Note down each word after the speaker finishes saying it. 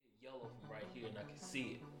right here and I can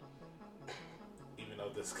see it. Even though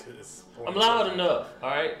this is... I'm loud enough,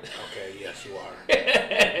 alright? Okay, yes you are.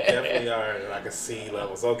 Definitely are, and I can see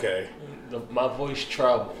levels. Okay. My voice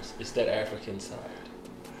travels. It's that African side.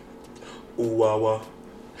 Ooh, wah, wah.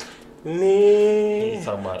 He's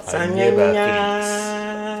talking about I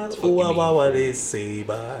never please. Ooh, wah, wah, wah, they say,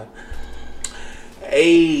 bye.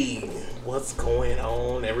 Hey, what's going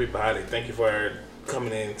on, everybody? Thank you for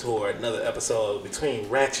coming in to another episode Between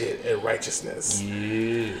Ratchet and Righteousness.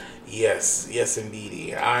 Yeah. Yes,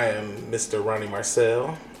 indeed. I am Mr. Ronnie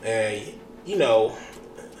Marcel, and you know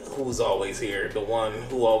who's always here, the one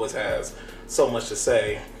who always has so much to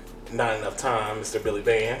say, not enough time, Mr. Billy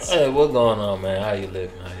Bands. Hey, what's going on, man? How you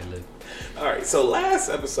living? All right, so last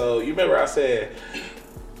episode, you remember I said,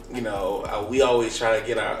 you know, we always try to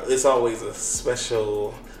get out. It's always a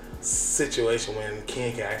special situation when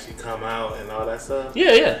Ken can actually come out and all that stuff.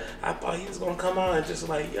 Yeah. I thought he was gonna come out and just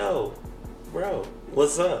like, yo, bro,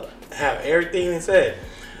 what's up? Have everything he said.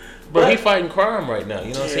 But he fighting crime right now.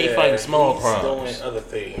 You know what I'm saying? He fighting small crimes. He's doing other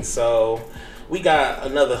things. So we got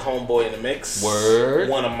another homeboy in the mix. Word.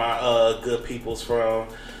 One of my good peoples from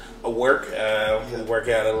work. We work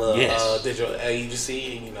at a little digital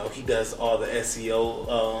agency. You know, he does all the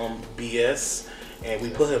SEO BS. And we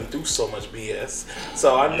put him through so much BS.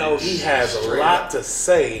 So I know he has a lot to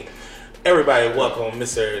say. Everybody welcome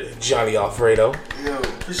Mr. Johnny Alfredo. Yo,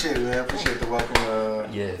 appreciate it, man. Appreciate the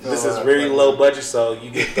welcome. This is really low budget, so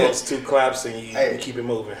you get those 2 claps and you keep it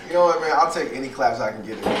moving. You know what, man? I'll take any claps I can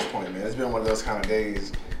get at this point, man. It's been one of those kind of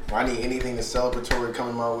days where I need anything that's celebratory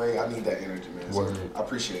coming my way. I need that energy, man. So I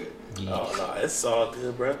appreciate it. Oh, no, it's all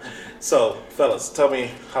good, bro. So, fellas, tell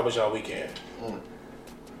me, how was y'all weekend?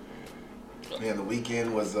 Man, the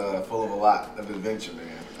weekend was full of a lot of adventure,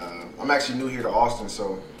 man. I'm actually new here to Austin,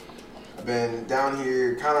 so I've been down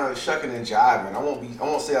here kind of shucking and jiving. I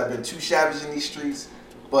won't say I've been too savage in these streets,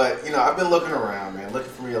 but you know, I've been looking around, man,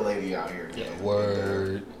 looking for me a lady out here. Man. Yeah,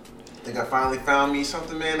 word. I think I finally found me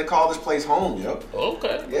something, man, to call this place home, yo.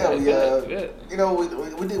 Okay. Yeah, you know,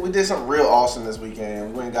 we did something real awesome this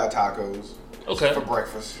weekend. We went and got tacos. Okay. For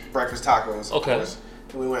breakfast tacos. Okay. Of course.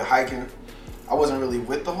 Then we went hiking. I wasn't really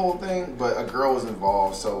with the whole thing, but a girl was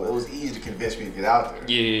involved, so it was easy to convince me to get out there.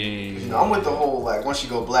 Yeah. You know, I'm with the whole, like, once you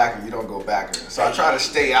go blacker, you don't go backer. So I try to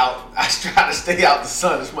stay out. I try to stay out the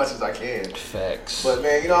sun as much as I can. Facts. But,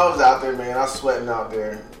 man, you know, I was out there, man. I was sweating out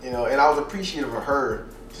there, you know, and I was appreciative of her.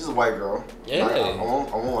 She's a white girl. Yeah. I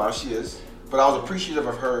won't lie, she is. But I was appreciative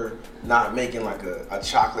of her not making, like, a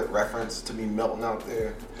chocolate reference to me melting out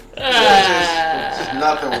there. Just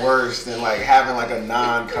nothing worse than like having like a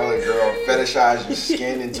non-colored girl fetishize your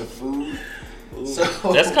skin into food. So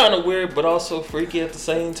that's kind of weird, but also freaky at the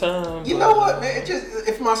same time. You know what, man?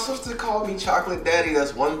 If my sister called me chocolate daddy,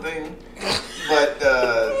 that's one thing. But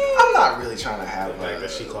I'm not really trying to have like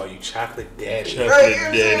that. She call you chocolate daddy. Right? You know what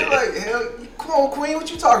I'm saying? Like, hell, come on, queen,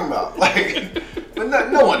 what you talking about? Like, but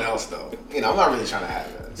no one else though. You know, I'm not really trying to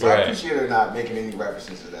have that. So I appreciate her not making any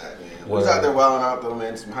references to that, man. We was out there wilding out though,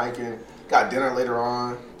 man. Some hiking. Got dinner later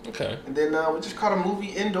on. Okay. And then we just caught a movie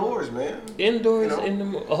indoors, man. Indoors, you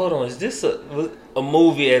know? Hold on. Is this a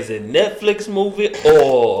movie as a Netflix movie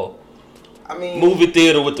or movie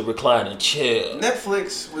theater with the reclining chair?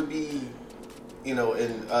 Netflix would be, you know,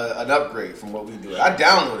 an upgrade from what we do. I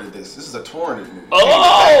downloaded this. This is a torrented movie.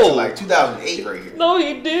 Oh! To like 2008 right here. No,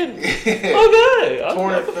 he didn't. Okay. I'm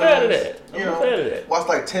a fan of that. Watched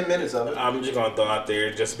like 10 minutes of it. I'm just gonna throw out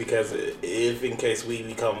there just because if in case we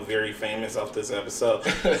become very famous off this episode,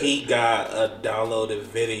 he got a downloaded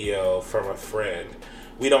video from a friend.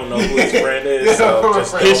 We don't know who his friend is.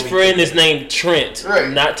 His friend is named Trent,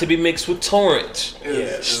 not to be mixed with Torrent.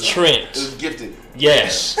 It's Trent. It was gifted.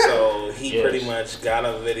 Yes. So he pretty much got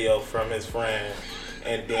a video from his friend,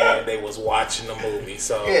 and then they was watching the movie.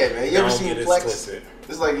 So yeah, man. You ever seen Plex? Twisted.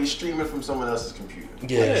 It's like he's streaming from someone else's computer.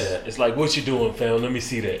 Yeah. It's like, what you doing, fam? Let me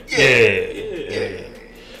see that. Yeah.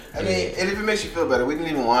 I mean, and if it makes you feel better, we didn't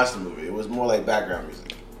even watch the movie. It was more like background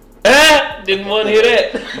music. Didn't want to hear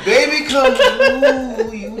that. Baby, come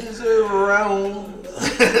through. You deserve around.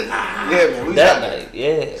 Yeah, man. We that night.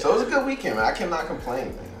 Yeah. So it was a good weekend, man. I cannot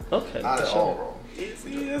complain, man. Okay. Not at all, bro.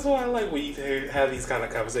 See, that's why I like when you have these kind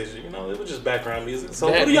of conversations. You know, it was just background music. So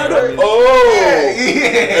what do y'all do? Oh,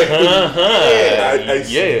 I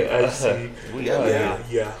see.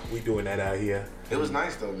 We doing that out here. It was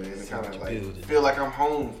nice though, man. It kind of like feel like I'm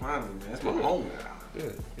home finally, man. It's my home now.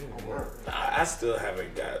 Good. I still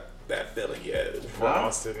haven't got that feeling yet from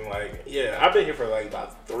Austin. Like, I've been here for like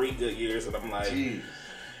about 3 good years, and I'm like,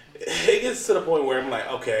 it gets to the point where I'm like,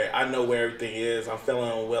 okay, I know where everything is. I'm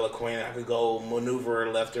feeling well acquainted. I could go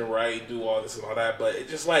maneuver left and right, do all this and all that. But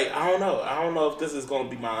it's just like, I don't know. I don't know if this is going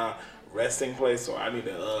to be my resting place or I need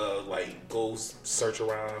to go search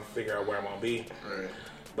around and figure out where I'm going to be. Right.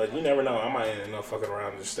 But you never know. I might end up fucking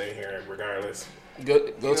around and just stay here regardless.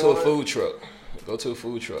 Go to a food truck. Go to a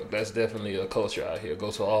food truck. That's definitely a culture out here.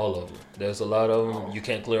 Go to all of them. There's a lot of them. You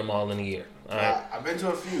can't clear them all in a year. All right? I've been to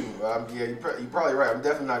a few. Yeah, you're probably right. I'm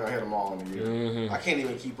definitely not going to hit them all in a year. Mm-hmm. I can't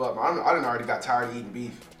even keep up. I done already got tired of eating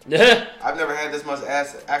beef. Yeah. I've never had this much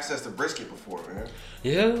access to brisket before, man.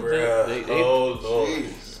 Yeah. Oh, Lord.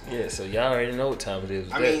 Jeez. Yeah, so y'all already know what time it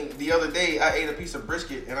is. I mean, the other day I ate a piece of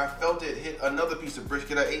brisket and I felt it hit another piece of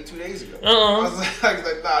brisket I ate 2 days ago. I was like,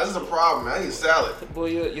 nah, this is a problem, man. I need salad. Boy,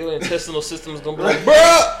 your intestinal system is gonna be like,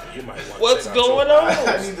 bruh, you might want what's going on?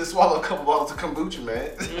 I need to swallow a couple bottles of kombucha, man.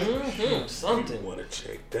 Mm-hmm. Something. You want to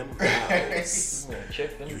check them bowels.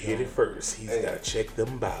 You hit it first. He's got to check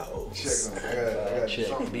them bowels. Check them. I gotta check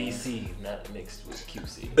BC, not mixed with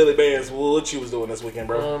QC. Billy Bands, what you was doing this weekend,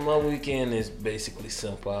 bro? My weekend is basically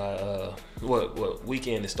simple. What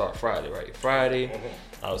weekend is start Friday, right? Friday,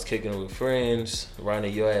 I was kicking it with friends. Ronnie,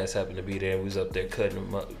 your ass happened to be there. We was up there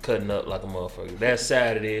cutting up like a motherfucker. That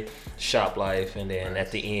Saturday, shop life, and then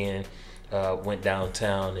at the end, went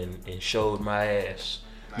downtown and showed my ass.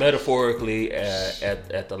 Nice. Metaphorically,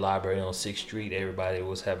 at the library on 6th Street, everybody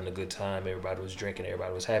was having a good time. Everybody was drinking.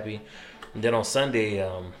 Everybody was happy. And then on Sunday,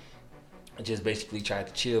 I just basically tried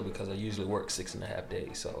to chill because I usually work 6.5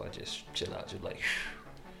 days. So I just chill out,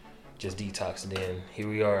 just detox. And then here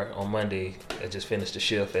we are on Monday. I just finished the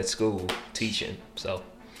shift at school teaching. So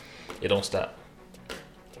it don't stop.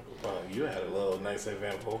 You had a little nice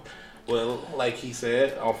example. Well, like he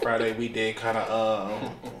said, on Friday we did kind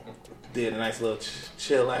of did a nice little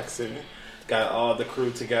chillaxing. Got all the crew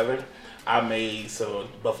together. I made some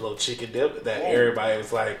buffalo chicken dip that everybody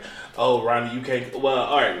was like, "Oh, Ronnie, you can't." Well,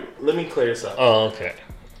 all right, let me clear this up. Oh, okay.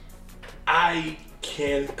 I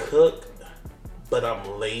can cook, but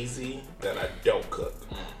I'm lazy that I don't cook.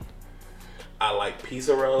 I like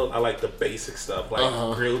pizza rolls. I like the basic stuff,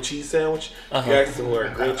 like grilled cheese sandwich. If you ask me for a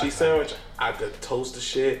grilled cheese sandwich, I could toast the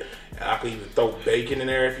shit. I could even throw bacon in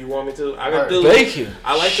there if you want me to. I could do bacon.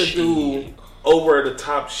 I like to do over the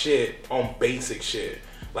top shit on basic shit,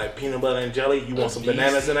 like peanut butter and jelly. You want some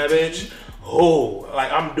bananas in that bitch? Oh,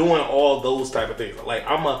 like I'm doing all those type of things. Like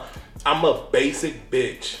I'm a basic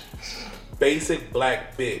bitch. Basic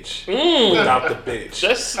black bitch without the bitch.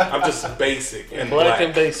 I'm just basic and black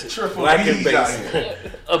and basic. Black and basic.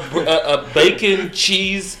 A bacon,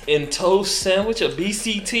 cheese, and toast sandwich, a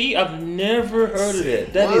BCT? I've never heard of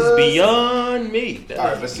that. That is beyond me.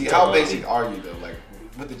 Alright, but see, how basic are you though? Like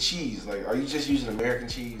with the cheese, like are you just using American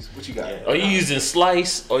cheese? What you got? Yeah. Are you using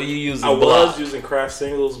slice or are you using I block? was using Kraft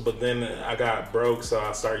singles, but then I got broke, so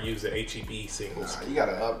I started using HEB singles. You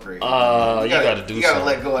gotta upgrade. You gotta do something. You gotta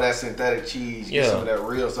let go of that synthetic cheese. Get some of that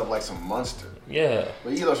real stuff like some Munster. Yeah.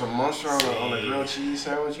 But you know some Munster on a grilled cheese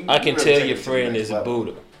sandwich. I can tell your friend is a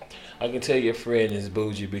Buddha. I can tell your friend is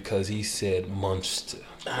bougie because he said Munster.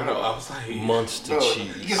 I know. I was like Munster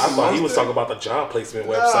cheese. I thought he was talking about the job placement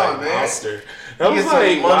website, Monster. I was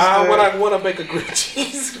like, why would I want to make a grilled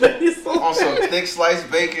cheese base on some thick sliced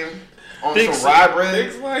bacon? On some rye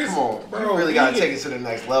bread? Come on, bro. You really gotta take it to the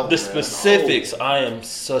next level. The specifics, I am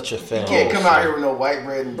such a fan. You can't come out here with no white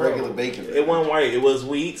bread and regular bacon. It wasn't white, it was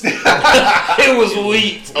wheat. It was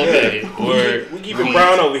wheat. Okay. We keep it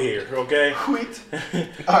brown over here, okay? Wheat.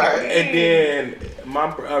 Alright. And then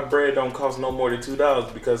my bread don't cost no more than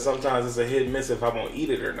 $2 because sometimes it's a hit and miss if I'm gonna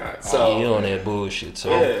eat it or not. So you on that bullshit,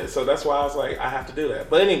 so yeah, so that's why I was like, I have to do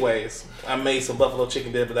that. But anyways, I made some buffalo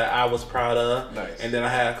chicken dip that I was proud of. Nice. And then I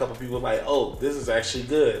had a couple people like, oh, this is actually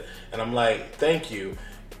good. And I'm like, thank you.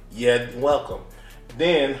 Yeah, welcome.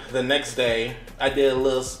 Then the next day, I did a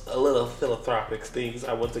little philanthropic things.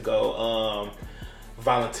 I went to go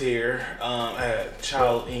volunteer at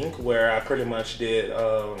Child Inc., where I pretty much did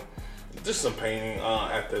just some painting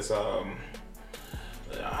at this. I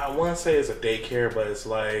want to say it's a daycare, but it's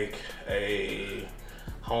like a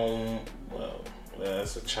home. Well,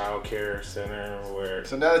 it's a child care center where.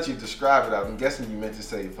 So now that you describe it, I'm guessing you meant to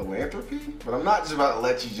say philanthropy, but I'm not just about to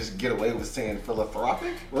let you just get away with saying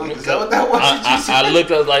philanthropic. Well, is that what that was? I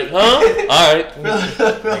looked up like, huh? All right.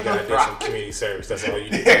 I did some community service. That's all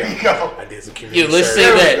you need. There you go. I did some community service. Let's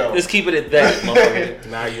say that. Let's keep it at that.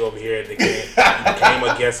 Now you over here again. You became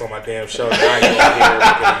a guest on my damn show. Now you over here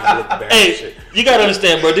because you look bad. Hey, you gotta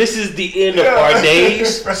understand, bro. This is the end of our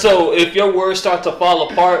days. So if your words start to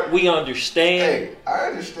fall apart, we understand. Hey, I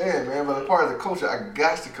understand, man, but a part of the culture, I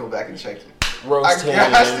got to go back and check it. Roast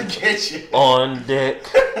I got to get you. On deck.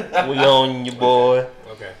 We on you, boy.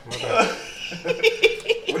 Okay.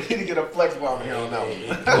 We need to get a flex bomb here on that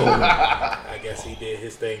one. I guess he did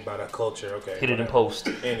his thing by the culture. Okay. Hit it in post.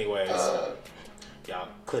 Anyways. Y'all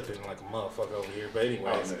clipping like a motherfucker over here. But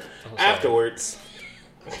anyways. Oh, afterwards.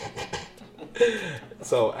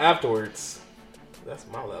 So afterwards. That's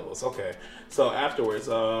my levels. Okay. So afterwards,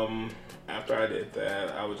 after I did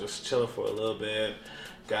that, I was just chilling for a little bit.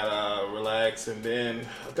 Gotta relax. And then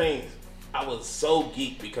I think I was so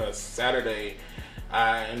geeked because Saturday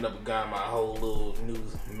I ended up got my whole little new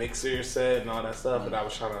mixer set and all that stuff, and I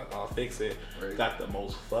was trying to fix it. Right. Got the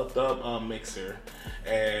most fucked up mixer,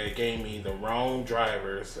 and it gave me the wrong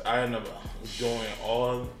drivers. I ended up doing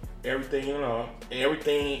everything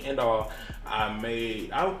and all. I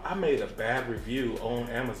made a bad review on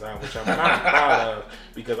Amazon, which I'm not proud of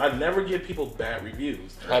because I never give people bad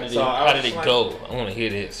reviews. How did it go? I want to hear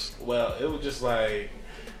this. Well, it was just like,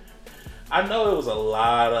 I know it was a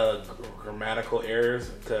lot of grammatical errors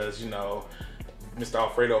because, Mr.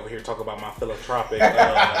 Alfredo over here talk about my philanthropic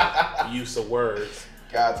use of words.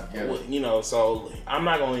 Got to so I'm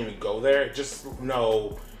not going to even go there. Just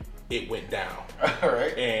know it went down. All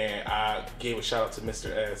right. And I gave a shout out to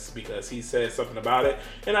Mr. S because he said something about it,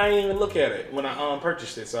 and I didn't even look at it when I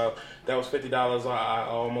purchased it. So that was $50 I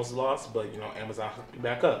almost lost, but Amazon hooked me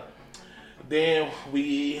back up. Then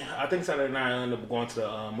I think Saturday night I ended up going to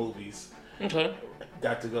the movies. Okay.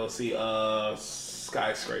 Got to go see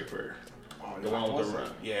Skyscraper. Oh, the one with the run.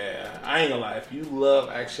 Yeah. I ain't gonna lie. If you love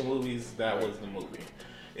action movies, that was the movie.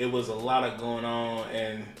 It was a lot of going on,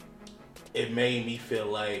 and it made me feel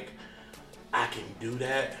like I can do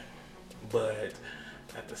that, but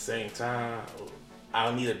at the same time,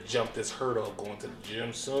 I'll need to jump this hurdle of going to the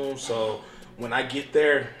gym soon. So when I get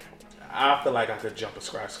there, I feel like I could jump a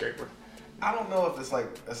skyscraper. I don't know if it's like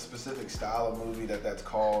a specific style of movie that's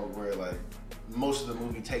called where like most of the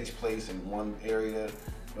movie takes place in one area.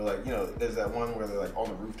 But like, there's that one where they're like on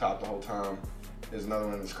the rooftop the whole time. There's another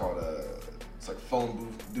one that's called it's like phone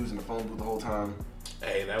booth, dudes in the phone booth the whole time.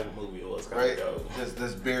 Hey, that movie was kind of dope.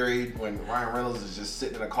 There's Buried when Ryan Reynolds is just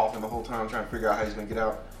sitting in a coffin the whole time trying to figure out how he's gonna get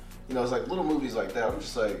out. It's like little movies like that. I'm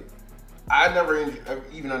just like, I never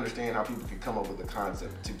even understand how people could come up with a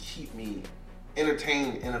concept to keep me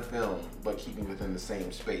entertained in a film, but keep me within the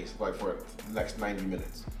same space, like for the next 90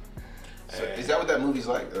 minutes. So is that what that movie's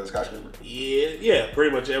like, Skyscraper? Yeah,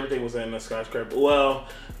 pretty much everything was in the Skyscraper. Well,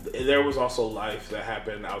 there was also life that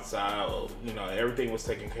happened outside. Everything was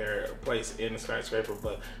taking place in the Skyscraper,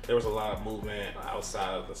 but there was a lot of movement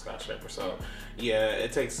outside of the Skyscraper. So, yeah,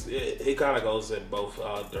 it kind of goes in both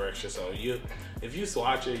directions. So if you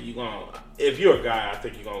watch it, if you're a guy, I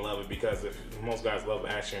think you're gonna love it because if most guys love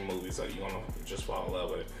action movies, so you're gonna just fall in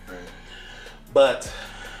love with it. Right. But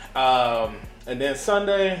and then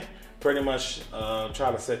Sunday, pretty much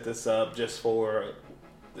try to set this up just for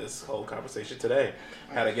this whole conversation today.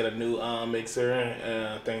 Had to get a new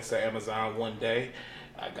mixer, thanks to Amazon one day.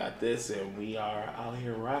 I got this, and we are out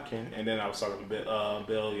here rocking. And then I was talking to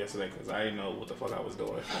Bill yesterday because I didn't know what the fuck I was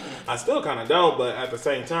doing. I still kind of don't, but at the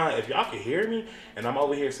same time, if y'all can hear me and I'm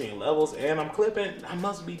over here seeing levels and I'm clipping, I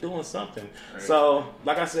must be doing something. Right. So,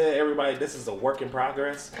 like I said, everybody, this is a work in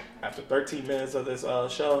progress. After 13 minutes of this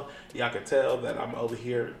show, y'all can tell that I'm over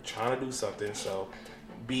here trying to do something. So,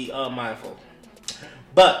 be mindful.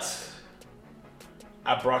 But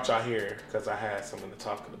I brought y'all here because I had something to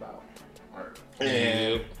talk about. All right.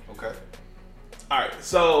 And okay. All right.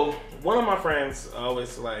 So one of my friends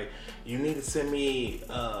always like, you need to send me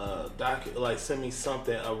send me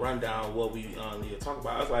something, a rundown of what we need to talk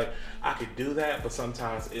about. I was like, I could do that, but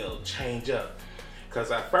sometimes it'll change up.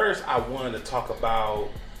 Because at first I wanted to talk about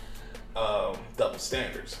double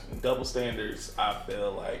standards. Double standards, I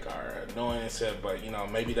feel like are annoying and stuff, but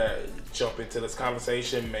maybe that jump into this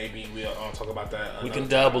conversation. Maybe we'll talk about that. We can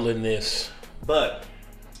dabble in this, but.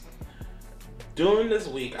 During this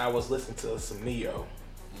week, I was listening to some Neo,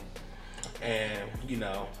 and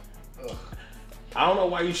I don't know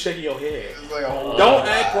why you shaking your head. Like don't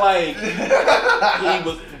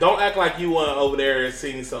act like you went over there and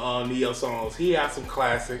singing some Neo songs. He has some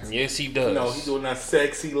classics. Yes, he does. He's doing that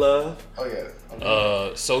 "Sexy Love." Oh yeah.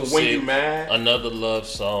 Okay. So When Sick. You Mad. Another love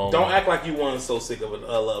song. Don't act like you weren't so sick of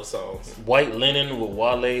love songs. White Linen with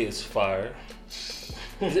Wale is fire.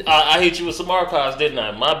 I hit you with some archives, didn't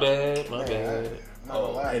I? My bad.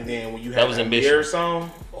 And then when you that had was that ambition. Mirror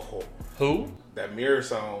song. Who? That Mirror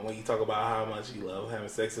song when you talk about how much you love having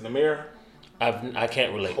sex in the mirror. I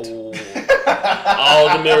can't relate. Oh.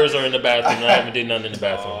 All the mirrors are in the bathroom. I haven't did nothing in the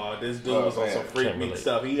bathroom. Oh, this dude was on some freaky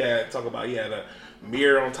stuff. He had a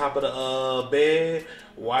mirror on top of the bed,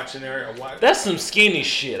 watching her. That's some skinny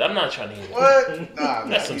shit. I'm not trying to hear that. What? Nah,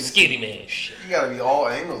 that's some skinny man shit. You gotta be all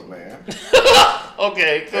angles, man.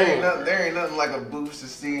 Okay, cool. There ain't nothing like a boost to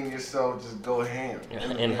seeing yourself just go ham.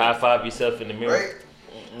 And high five yourself in the mirror. Right?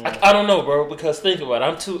 I don't know, bro, because think about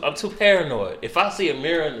it. I'm too paranoid. If I see a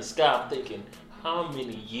mirror in the sky, I'm thinking, how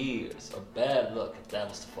many years of bad luck if that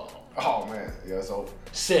was to fall? Oh man, yeah, it's over.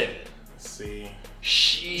 7. See.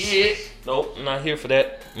 Shit. Nope, not here for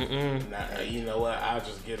that. Nah, you know what? I'll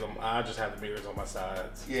just get them. I'll just have the mirrors on my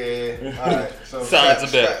sides. Yeah. All right. So sides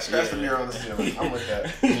are better. Scratch the mirror on the ceiling. I'm with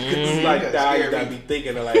that. It's like now you gotta be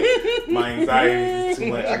thinking of like my anxiety is too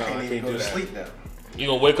much. I can't even go to sleep now. You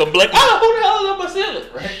gonna wake up black? Who the hell is on my ceiling?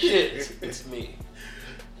 Right. Shit, it's me.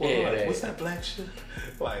 Well, yeah, like, what's that black shit?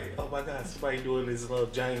 Like, oh my God, somebody doing this little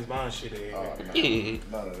James Bond shit in. Oh, no,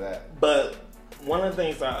 none of that. But one of the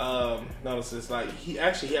things I noticed is like he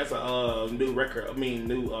has a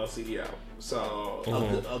new CD out. So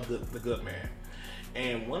of the Good Man.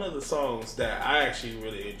 And one of the songs that I actually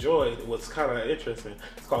really enjoyed was kind of interesting.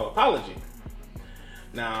 It's called Apology.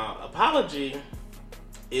 Now, Apology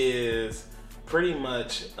is pretty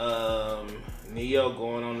much Neo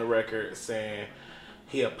going on the record saying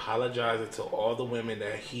he apologizing to all the women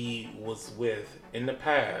that he was with in the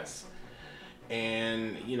past.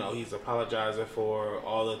 And, you know, he's apologizing for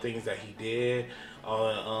all the things that he did,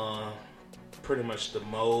 pretty much the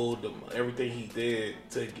mode, everything he did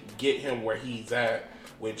to get him where he's at,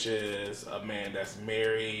 which is a man that's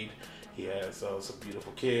married. He has some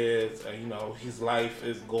beautiful kids. And, you know, his life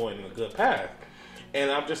is going in a good path. And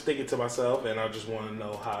I'm just thinking to myself, and I just want to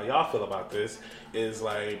know how y'all feel about this, is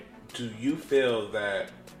like, do you feel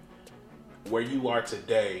that where you are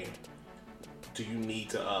today, do you need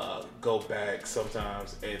to go back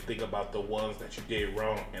sometimes and think about the ones that you did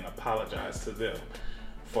wrong and apologize to them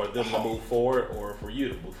for them to move forward or for you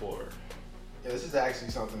to move forward? Yeah, this is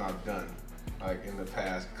actually something I've done like in the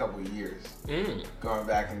past couple of years. Going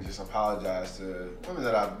back and just apologize to women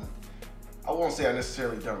that I won't say I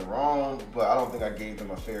necessarily done wrong, but I don't think I gave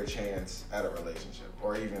them a fair chance at a relationship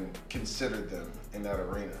or even considered them in that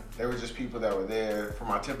arena. They were just people that were there for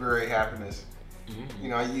my temporary happiness. You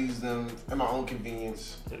know, I used them at my own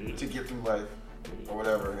convenience to get through life or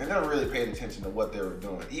whatever, and never really paid attention to what they were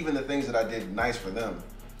doing. Even the things that I did nice for them,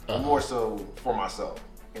 more so for myself.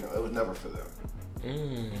 You know, it was never for them.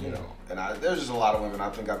 You know, and there's just a lot of women I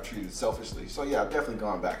think I've treated selfishly. So yeah, I've definitely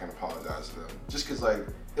gone back and apologized to them. Just because like,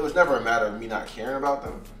 it was never a matter of me not caring about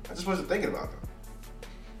them. I just wasn't thinking about them.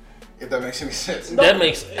 If that makes any sense. That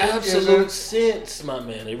makes absolute sense, my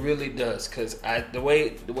man. It really does. Because the way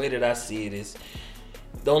that I see it is,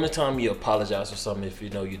 the only time you apologize for something if you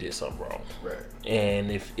know you did something wrong. Right.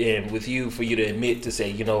 And for you to admit to say,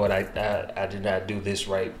 you know what, I did not do this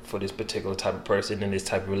right for this particular type of person, and this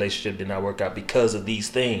type of relationship did not work out because of these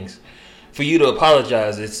things. For you to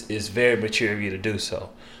apologize, it's very mature of you to do so.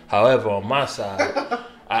 However, on my side,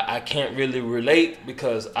 I can't really relate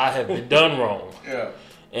because I have been done wrong. Yeah.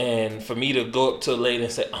 And for me to go up to a lady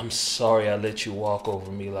and say, I'm sorry I let you walk over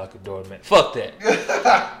me like a doormat. Fuck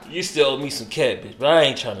that. You still owe me some cat, bitch. But I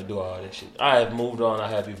ain't trying to do all that shit. I have moved on. I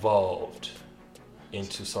have evolved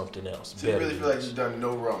into something else. So you really feel like you've done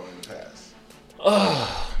no wrong in the past?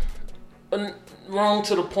 Wrong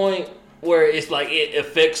to the point where it's like it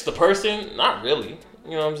affects the person? Not really.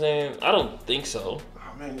 You know what I'm saying? I don't think so.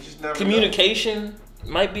 Oh man, you just never Communication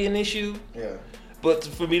might be an issue. Yeah. But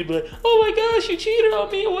for me to be like, oh my gosh, you cheated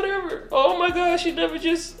on me or whatever. Oh my gosh, you never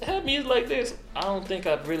just had me like this. I don't think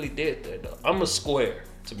I really did that though. I'm a square,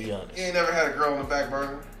 to be honest. You ain't never had a girl on the back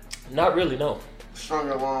burner? Not really, no. Strung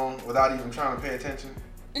her along without even trying to pay attention?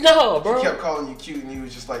 No, bro. She kept calling you cute and you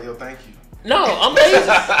was just like, yo, thank you. No, I'm lazy.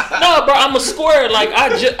 No, bro, I'm a square. Like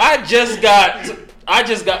I just got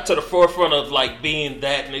to the forefront of like being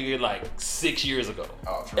that nigga like 6 years ago.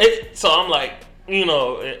 Oh, true. So I'm like, you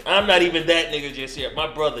know, I'm not even that nigga just yet.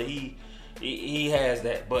 My brother, he has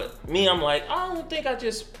that. But me, I'm like, I don't think I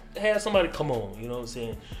just had somebody come on, you know what I'm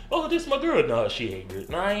saying? Oh, this my girl. No, she ain't good.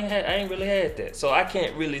 No, I ain't really had that. So I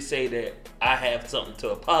can't really say that I have something to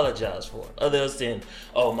apologize for. Other than,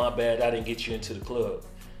 oh, my bad, I didn't get you into the club.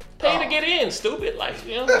 Pay to get in, stupid. Like,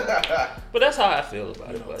 you know. But that's how I feel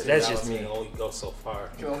about it. But that's just me. Can only go so far.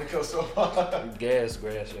 Can only go so far. Gas,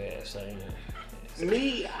 grass, ass.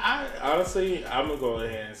 Me, I honestly, I'm gonna go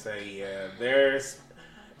ahead and say, yeah,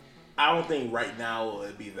 I don't think right now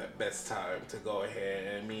would be the best time to go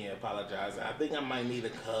ahead and apologize. I think I might need a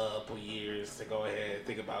couple years to go ahead and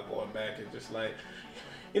think about going back and just like,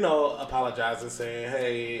 apologizing, saying,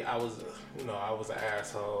 "Hey, I was an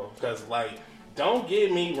asshole." Because, like, don't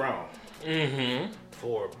get me wrong. Mm-hmm.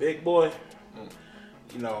 For a big boy,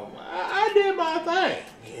 I did my thing.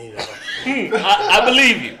 I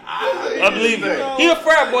believe you. I believe you. He a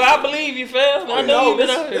frat boy. I believe you, fam. I know you been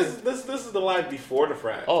out here. This is the life before the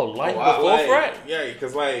frat. Oh, life before frat? Yeah,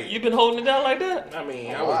 because, like... You been holding it down like that? I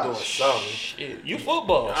mean, I was doing something. Shit, you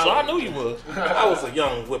football, so I knew you was. I was a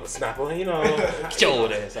young whippersnapper, Get your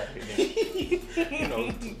old ass out here.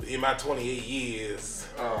 In my 28 years,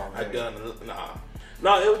 I done...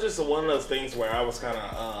 No, it was just one of those things where I was kind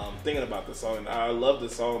of thinking about the song. And I love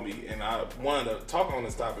this song, and I wanted to talk on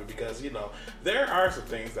this topic because, there are some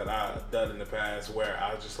things that I've done in the past where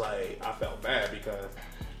I was just like, I felt bad because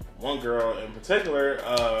one girl in particular,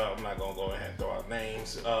 I'm not going to go ahead and throw out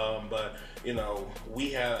names, but, we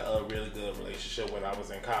had a really good relationship when I was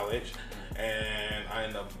in college, and I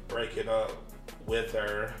ended up breaking up with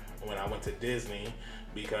her when I went to Disney.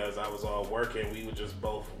 Because I was all working, we were just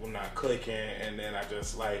both not clicking, and then I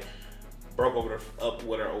just like broke up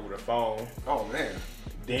with her over the phone. Oh man!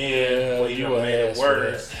 Then what made it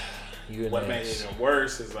worse? What made it even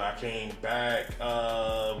worse is I came back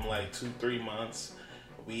like 2-3 months.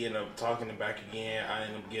 We ended up talking back again. I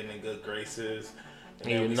ended up getting in good graces,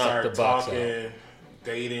 and then we started talking,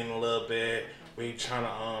 dating a little bit. We trying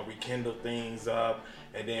to rekindle things up,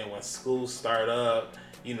 and then when school started up.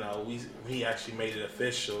 We actually made it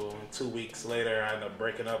official. 2 weeks later, I ended up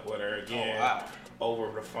breaking up with her again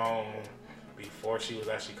over the phone before she was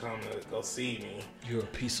actually coming to go see me. You're a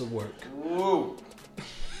piece of work. Woo.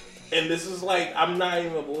 And this is like, I'm not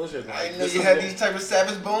even bullshit. Like, I didn't know you had these type of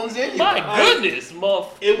savage bones in you. My goodness,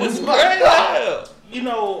 motherfucker. It was great. And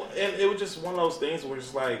it was just one of those things where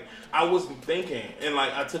it's like, I wasn't thinking. And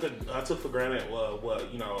like, I took for granted what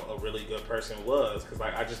a really good person was. Because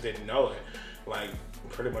like, I just didn't know it. Like,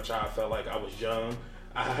 pretty much I felt like I was young.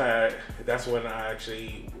 That's when I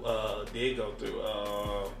actually did go through,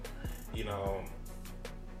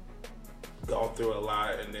 gone through a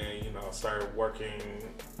lot, and then, started working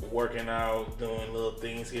out, doing little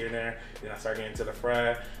things here and there. Then I started getting into the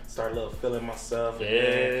frat, started feeling myself,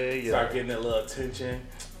 and started getting that little attention.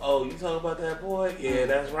 Oh, you talking about that boy? Yeah,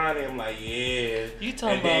 that's Ronnie. I'm like, yeah. You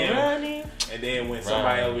talking about Ronnie? And then when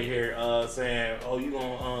somebody over here saying, oh, you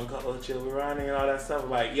gonna go chill with Ronnie and all that stuff,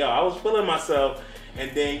 like, yo, I was feeling myself, and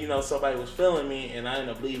then, somebody was feeling me, and I ended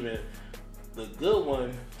up leaving the good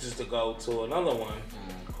one just to go to another one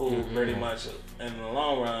who pretty much, in the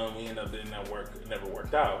long run, we ended up it never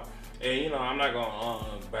worked out. And, I'm not going to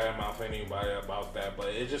badmouth anybody about that, but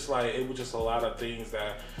it was just a lot of things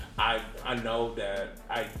that I know that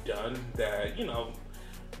I've done that,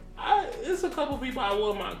 it's a couple people I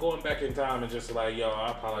wouldn't mind going back in time and just like, yo,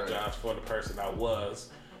 I apologize for the person I was,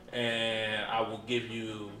 and I will give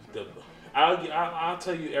you I'll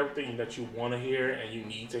tell you everything that you want to hear and you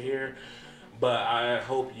need to hear, but I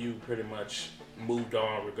hope you pretty much moved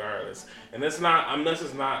on regardless. And this is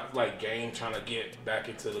not like game trying to get back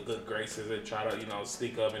into the good graces and try to,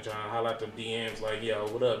 sneak up and try to holler at them DMs like, yo,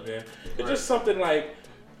 what up, man? It's just something like,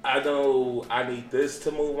 I know I need this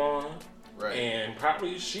to move on. Right. And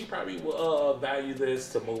she probably will value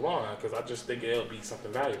this to move on, because I just think it'll be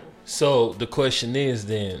something valuable. So the question is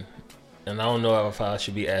then, and I don't know if I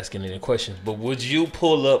should be asking any questions, but would you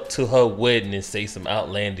pull up to her wedding and say some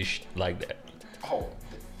outlandish like that? Oh,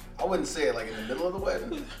 I wouldn't say it like in the middle of the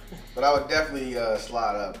wedding, but I would definitely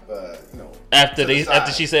slide up,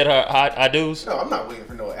 after she said her I do's. No, I'm not waiting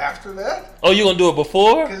for no after that. Oh, you gonna do it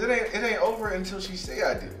before? Because it ain't over until she say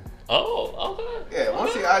I do. Oh, okay. Yeah,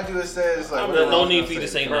 once the I do it says like. No need for you to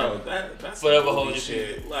say no. That's forever hold your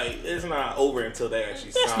shit. Like, it's not over until they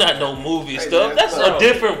actually. That's not no movie stuff. Man, that's a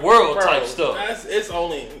different world type stuff. It's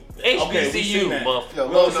only HBCU, motherfucker. Yo,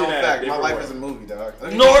 little known fact, my life is a movie, dog.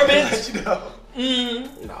 Norbit.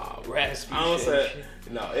 Nah, raspy. I don't say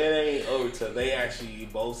no. It ain't over till they actually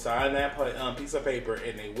both sign that piece of paper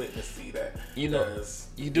and they witness see that. You know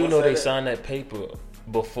they sign that paper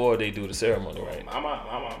before they do the ceremony, right? My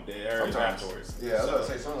mom did afterwards. Yeah, I was about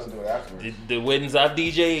to say someone do it afterwards. The weddings I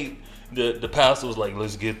DJ'd, the pastor was like,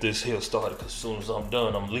 let's get this here started, because as soon as I'm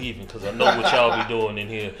done, I'm leaving, because I know what y'all be doing in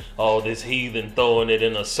here. All this heathen throwing it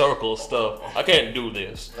in a circle stuff. I can't do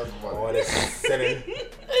this. It's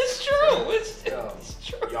true. It's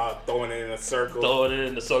true. Y'all throwing it in a circle. Throwing it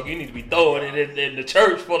in the circle. You need to be throwing it in the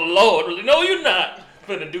church for the Lord. No, you're not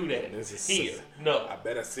finna do that. This is here. No. I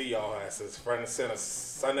better see y'all asses front and center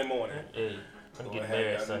Sunday morning. I'm getting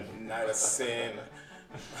married Sunday. Night of sin.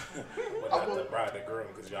 But not the bride and groom,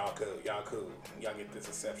 because y'all get this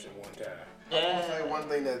exception one time. I will say one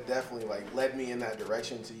thing that definitely like led me in that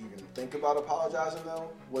direction to even think about apologizing though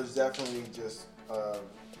was definitely just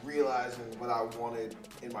realizing what I wanted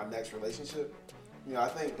in my next relationship. You know, I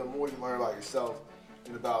think the more you learn about yourself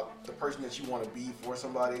and about the person that you want to be for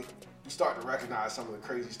somebody, you start to recognize some of the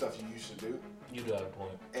crazy stuff you used to do. You got a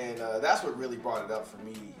point. And that's what really brought it up for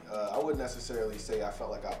me. I wouldn't necessarily say I felt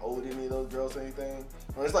like I owed any of those girls anything.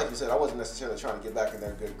 Well, it's like you said, I wasn't necessarily trying to get back in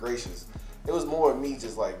their good graces. It was more of me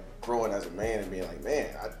just like growing as a man and being like, man,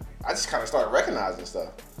 I just kind of started recognizing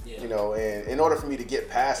stuff. Yeah. You know, and in order for me to get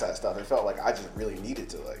past that stuff, it felt like I just really needed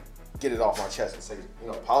to like get it off my chest and say, you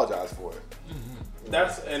know, apologize for it. Mm-hmm.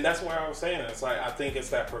 That's where I was saying it's like I think it's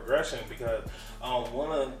that progression because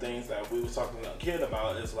one of the things that we was talking to a kid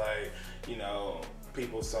about is like, you know,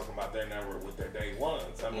 people talking about they're never with their day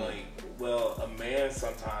ones. I'm like, well, a man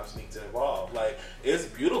sometimes needs to evolve. Like, it's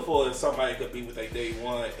beautiful if somebody could be with their day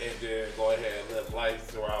one and then go ahead and live life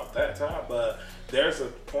throughout that time, but there's a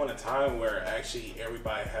point in time where actually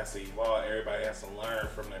everybody has to evolve, everybody has to learn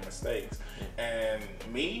from their mistakes. And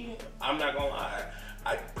me, I'm not gonna lie,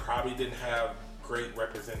 I probably didn't have great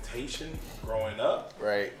representation growing up.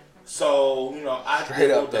 Right. So, you know, I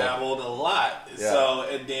dabbled a lot. Yeah. So,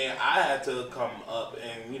 and then I had to come up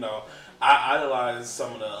and, you know, I idolized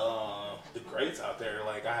some of the greats out there.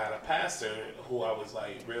 Like, I had a pastor who I was,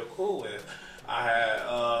 like, real cool with. I had,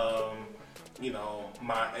 you know,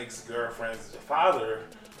 my ex-girlfriend's father,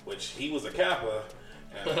 which he was a Kappa.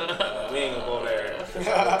 And, we ain't gonna go there to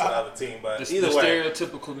the other team, but either way, the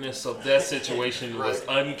stereotypicalness of that situation was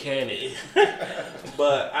uncanny.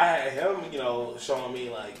 But I had him, you know, showing me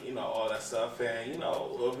like, you know, all that stuff, and you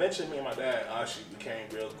know, eventually me and my dad actually became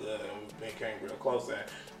real good, and we became real close, and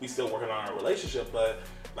we still working on our relationship. But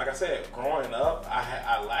like I said, growing up,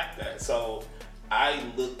 I lacked that, so I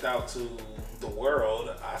looked out to the world.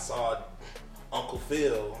 I saw Uncle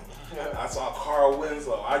Phil. I saw Carl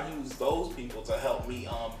Winslow. I used those people to help me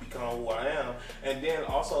become who I am. And then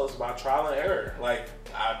also it's about trial and error. Like,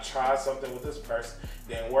 I tried something with this person,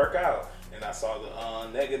 didn't work out. And I saw the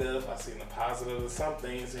negative, I seen the positive of some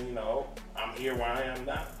things, and you know, I'm here where I am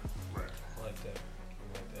now. Right. I like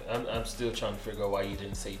that. I'm still trying to figure out why you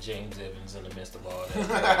didn't say James Evans in the midst of all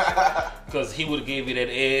that. Because he would have gave you that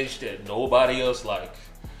edge that nobody else like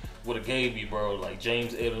would have gave you, bro. Like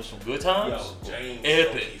James Evans from Good Times. Yo, James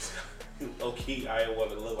epic. Okay, I didn't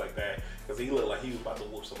want to look like that because he looked like he was about to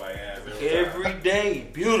whoop somebody's ass every day.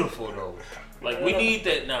 Beautiful though. Like we need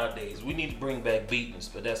that nowadays. We need to bring back beatings,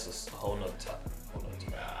 but that's a whole nother topic.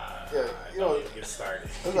 Yeah, you know, get started.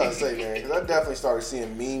 I was about to say, man, because I definitely started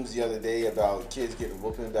seeing memes the other day about kids getting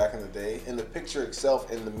whooping back in the day, and the picture itself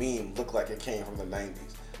in the meme looked like it came from the 90s.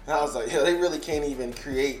 And I was like, yeah, they really can't even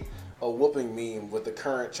create a whooping meme with the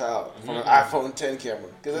current child from an iPhone 10 camera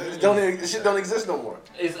because this shit don't exist no more.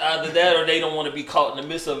 It's either that or they don't want to be caught in the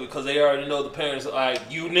midst of it because they already know the parents are like,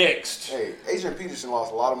 you next. Hey, Adrian Peterson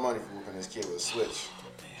lost a lot of money for whooping his kid with a Switch.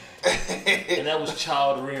 And that was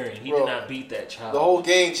child rearing. He did not beat that child. The whole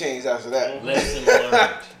game changed after that. Lesson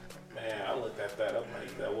learned. Man, I looked at that. I'm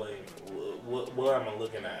like, that way. What am I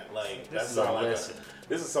looking at? Like, this is a lesson.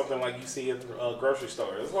 This is something like you see at the grocery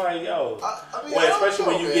store. It's like, yo, I mean, especially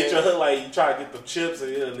when you get your hood, like you try to get the chips,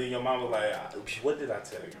 and then your mom was like, "What did I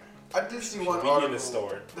tell you?" I did see one article. In the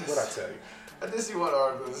store. What I tell you? I did see one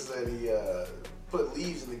article that said he put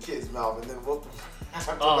leaves in the kid's mouth and then whooped him.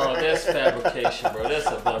 Oh, that's fabrication, bro. That's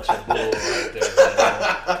a bunch of bull right there,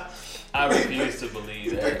 man. I refuse to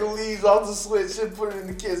believe that. He picked the leaves off the Switch and put it in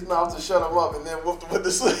the kid's mouth to shut him up and then whooped him with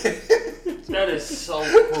the Switch. That is so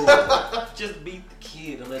cruel. Just beat the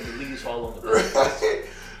kid and let the leaves fall on the ground.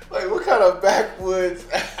 Like, what kind of backwoods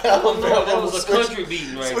Alabama that was a country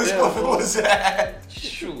beating right Switch there. What was that?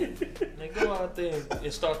 Shoot. Now go out there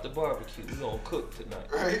and start the barbecue. We're going to cook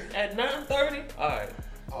tonight. Right. At 9:30? All right.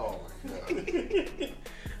 Oh, my God.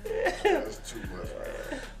 That's too much,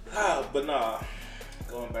 right? But nah,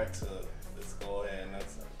 going back to, let's go ahead and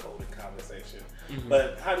that's a golden conversation. Mm-hmm.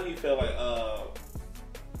 But how do you feel like,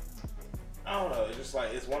 I don't know, it's just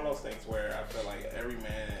like, it's one of those things where I feel like every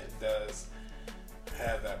man does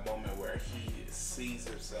have that moment where he sees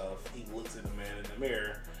himself, he looks at the man in the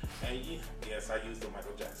mirror, and yes, I used the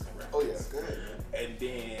Michael Jackson reference. Oh yeah, go ahead, man. And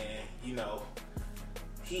then, you know,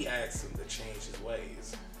 he asks him to change his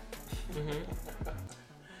ways. Mm-hmm.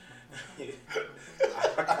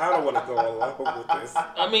 I kind of want to go along with this.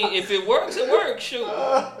 I mean, if it works, it works. Shoot.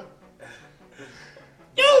 I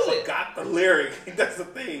forgot the lyric. That's the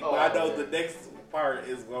thing. But I know the next part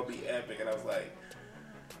is going to be epic. And I was like,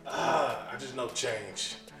 I just know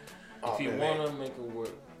change. If you want to make it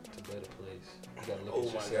work, to better place. You gotta look Oh at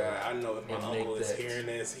my yourself. God! I know if my and uncle make is that hearing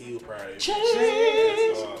this, he'll probably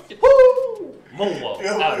change. Woo! Moonwalk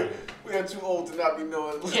Yo, out of here. we are too old to not be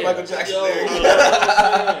knowing Yeah. Michael Jackson. Yo, lyrics. you know what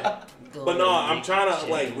I'm saying? But no, Go I'm make trying to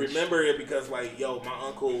change. like remember it because like my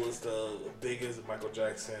uncle was the biggest Michael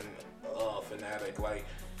Jackson fanatic. Like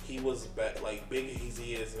he was like big as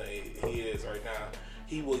he is right now.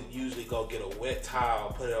 He would usually go get a wet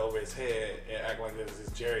towel, put it over his head, and act like it was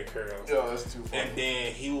his Jerry curls. Yo, that's too funny. And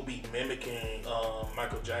then he would be mimicking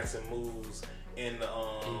Michael Jackson moves in the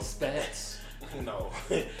In spats. No,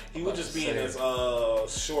 he would just be in his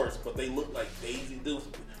shorts, but they look like Daisy Dukes.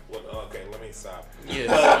 Well, okay, let me stop.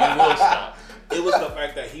 Yeah, you will stop. It was the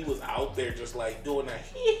fact that he was out there just like doing that,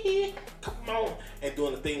 come on, and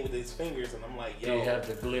doing the thing with his fingers, and I'm like, yo, Do you have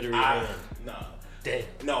the glittery hand? Nah, Damn.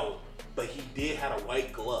 no, but he did have a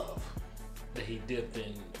white glove. That he dipped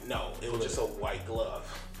in. No, it was just a white glove.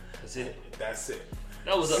 That's it. That's it.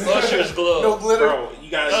 That was an usher's glove. No glitter. Bro,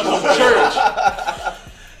 you gotta That use was church.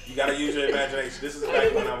 You gotta use your imagination. This is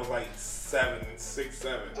back when I was like 6, 7.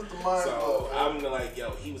 That's the mind So blow, I'm like,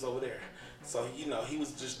 yo, he was over there. So he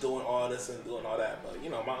was just doing all this and doing all that. But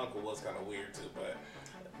my uncle was kind of weird too.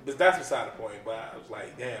 But that's beside the point. But I was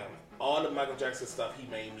like, damn, all the Michael Jackson stuff he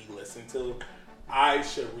made me listen to, I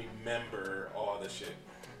should remember all the shit.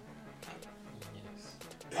 Yes.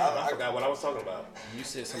 Damn, I forgot what I was talking about. You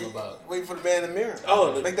said something about. Wait for the man in the mirror.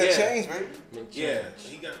 Oh, make that yeah. change, baby. Yeah,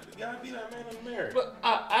 you gotta be that man in the mirror. But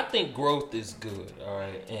I think growth is good, all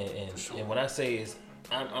right. And when I say is,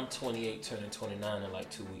 I'm 28, turning 29 in like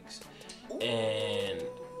 2 weeks, and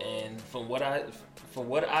from what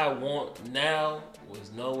I want now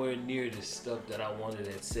was nowhere near the stuff that I wanted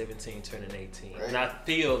at 17, turning 18. Right. And I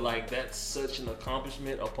feel like that's such an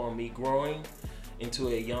accomplishment upon me growing into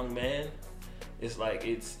a young man. It's like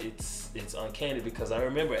it's uncanny because I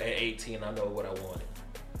remember at 18 I know what I wanted.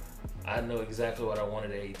 I know exactly what I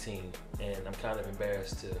wanted at 18, and I'm kind of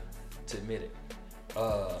embarrassed to admit it.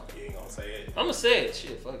 You ain't gonna say it. I'm gonna say it.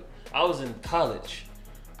 Shit, fuck it. I was in college.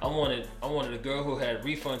 I wanted a girl who had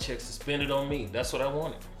refund checks suspended on me. That's what I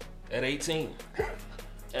wanted at 18.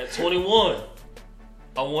 At 21,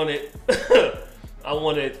 I wanted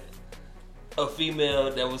a female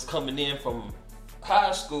that was coming in from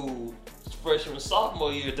high school, freshman,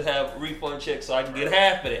 sophomore year, to have refund checks so I can get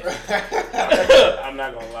half of it. I'm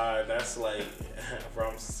not gonna lie, that's like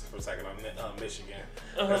from second on Michigan.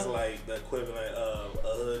 That's like the equivalent of a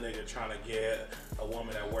hood nigga trying to get a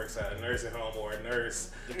woman that works at a nursing home or a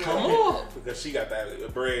nurse. Come on. Because she got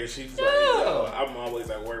that bread. She's like, yo, I'm always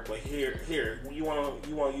at work, but here, you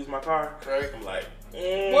wanna use my car? Right. I'm like,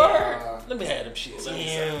 Word. Let me have them shits. Let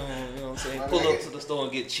me You know what I'm saying? Pull up to the store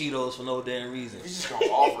and get Cheetos for no damn reason. If you just gonna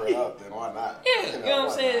offer it up, then why not? Yeah, you know what I'm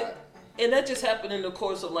why saying? not? And that just happened in the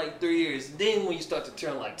course of like 3 years. Then when you start to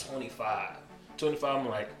turn like 25, I'm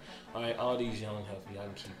like, all right, all these young healthy, I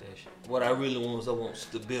can keep that shit. What I really want is I want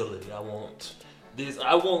stability. I want this.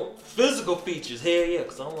 I want physical features. Hell yeah,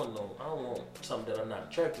 because I don't want something that I'm not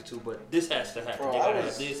attracted to. But this has to happen. Bro, They gotta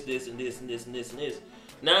have this, and this, and this, and this, and this.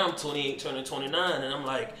 Now I'm 28, turning 29, and I'm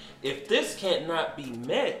like, if this can't not be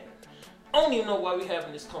met, I don't even know why we're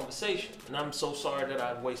having this conversation. And I'm so sorry that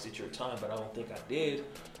I've wasted your time, but I don't think I did,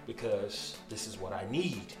 because this is what I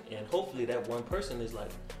need. And hopefully that one person is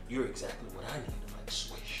like, you're exactly what I need. I'm like,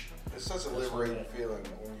 swish. It's such a liberating feeling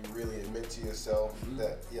when you really admit to yourself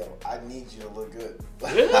that, yo, I need you to look good.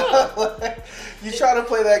 Yeah. You try to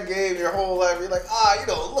play that game your whole life, you're like,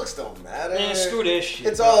 looks don't matter. Man, screw that shit.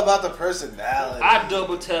 It's bro. all about the personality. I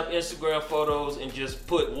double tap Instagram photos and just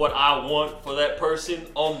put what I want for that person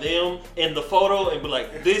on them in the photo and be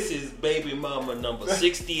like, this is baby mama number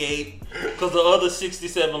 68, because the other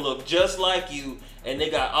 67 look just like you and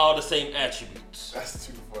they got all the same attributes. That's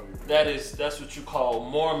too funny. Man. That's what you call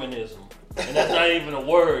Mormonism. And that's not even a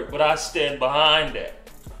word, but I stand behind that.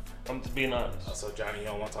 I'm just being honest. so Johnny, you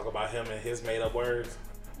don't want to talk about him and his made up words?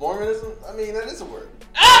 Mormonism? I mean, that is a word.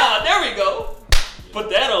 Ah, there we go.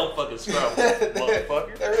 Put that on fucking Scrabble,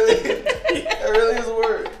 motherfucker. That really is a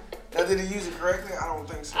word. Now, did he use it correctly? I don't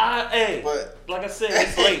think so. Hey, But like I said,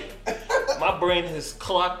 it's late. My brain has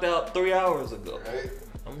clocked out 3 hours ago. right?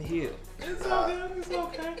 I'm here. It's okay. It's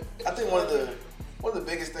okay. I think one of the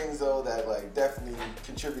biggest things though that like definitely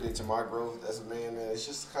contributed to my growth as a man, it's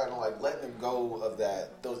just kind of like letting go of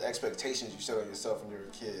those expectations you set on yourself when you were a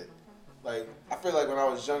kid. Like I feel like when I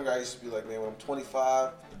was younger, I used to be like, man, when I'm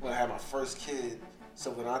 25, when I have my first kid,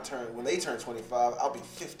 so when they turn 25, I'll be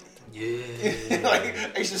 50. Yeah.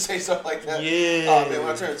 Like I used to say something like that. Yeah. Oh man,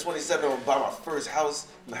 when I turn 27, I'm gonna buy my first house.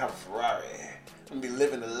 I'm gonna have a Ferrari. I'm gonna be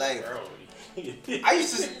living the life. Bro, I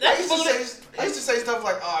used to say stuff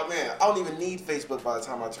like, "Oh man, I don't even need Facebook by the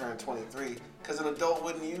time I turn 23 because an adult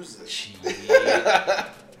wouldn't use it."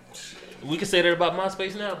 We can say that about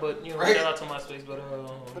MySpace now, but you know, right? Shout out to MySpace.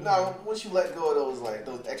 But now, once you let go of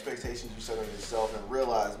those expectations you set on yourself and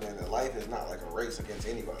realize, man, that life is not like a race against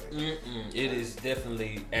anybody. It is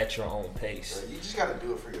definitely at your own pace. Right? You just got to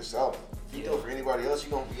do it for yourself. If you do it for anybody else,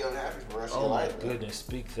 you're gonna be unhappy for the rest of your life. Oh my goodness,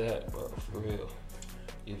 speak that, bro, for real.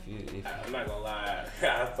 If I'm not gonna lie,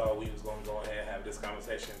 I thought we was gonna go ahead and have this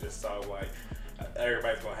conversation. Just so like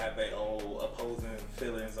everybody's gonna have their own opposing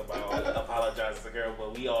feelings about apologizing to the girl,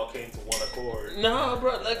 but we all came to one accord. No,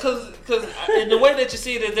 bro, because in the way that you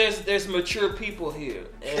see that there's mature people here,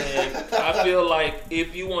 and I feel like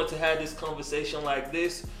if you want to have this conversation like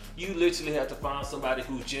this, you literally have to find somebody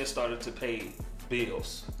who just started to pay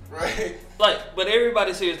bills. Right. Like, but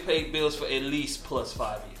everybody's here has paid bills for at least plus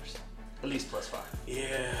 5 years. At least plus 5.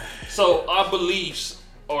 Yeah. So our beliefs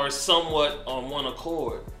are somewhat on one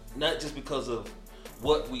accord, not just because of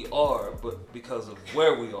what we are, but because of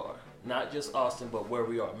where we are. Not just Austin, but where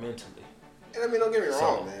we are mentally. And I mean, don't get me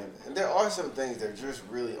wrong, man. And there are some things that just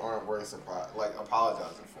really aren't worth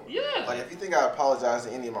apologizing for. Yeah. Like if you think I apologize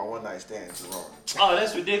to any of my one night stands, you're wrong. Oh,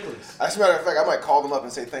 that's ridiculous. As a matter of fact, I might call them up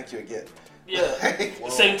and say thank you again. Yeah.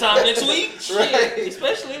 Same time next week. Right.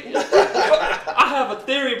 Especially. I have a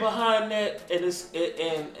theory behind that,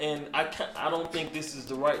 and I don't think this is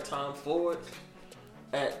the right time for it.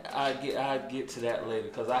 And I get to that later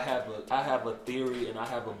because I have a theory and I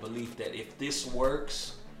have a belief that if this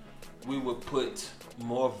works, we would put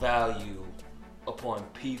more value upon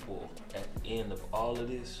people at the end of all of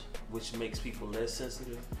this, which makes people less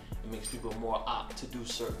sensitive. It makes people more apt to do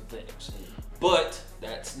certain things. But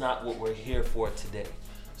that's not what we're here for today.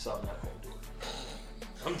 So I'm not going to do it.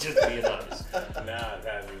 I'm just being honest. Nah,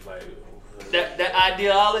 guys, it's like... That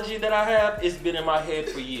ideology that I have, it's been in my head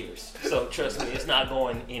for years. So trust me, it's not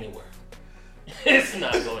going anywhere. It's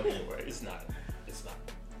not going anywhere. It's not.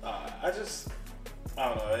 I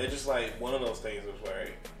don't know. It's just like one of those things where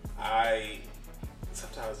I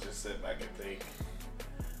sometimes just sit back and think,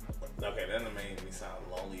 okay, that made me sound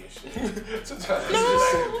lonely as shit. Sometimes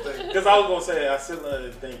because I was gonna say I sit there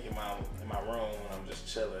and think in my room when I'm just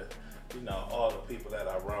chilling, you know, all the people that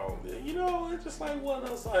I wronged. You know, it's just like one of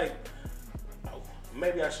those like, oh,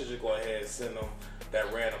 maybe I should just go ahead and send them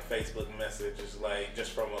that random Facebook message,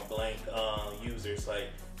 just from a blank user. It's like,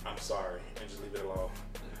 I'm sorry, and just leave it alone.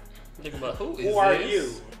 Think about who are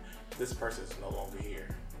you? This person is no longer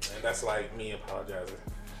here, and that's like me apologizing.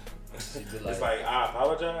 It's like I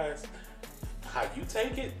apologize. How you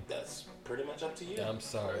take it, that's pretty much up to you. I'm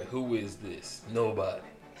sorry. Who is this? Nobody.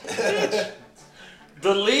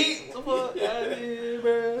 Delete. The fuck out of here,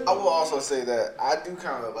 bro. I will also say that I do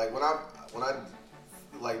kind of like when I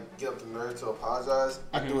like get up the nerve to apologize.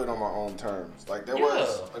 I do it on my own terms. Like there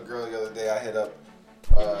was a girl the other day I hit up.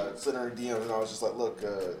 Sent her DMs and I was just like, look,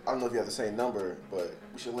 I don't know if you have the same number, but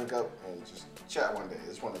we should link up and just chat one day. I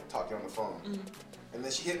just want to talk to you on the phone. And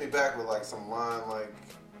then she hit me back with like some line like,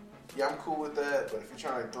 yeah, I'm cool with that, but if you're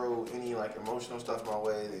trying to throw any like emotional stuff my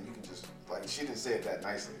way, then you can just, like, she didn't say it that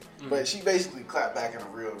nicely. But she basically clapped back in a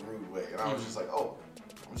real rude way. And I was just like, oh,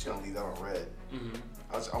 I'm just going to leave that on red.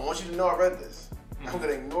 I want you to know I read this. I'm going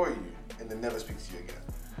to ignore you and then never speak to you again.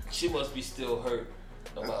 She must be still hurt.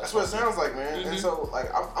 That's what it sounds like, man. And so, like,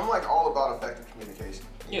 I'm like all about effective communication.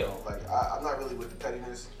 You know, like I'm not really with the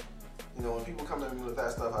pettiness. You know, when people come to me with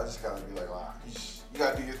that stuff, I just gotta be like, you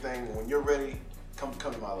gotta do your thing. And when you're ready, come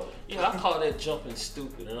to my level. Yeah, I call that jumping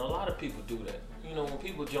stupid, and a lot of people do that. You know, when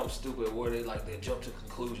people jump stupid, where they jump to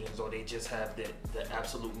conclusions, or they just have the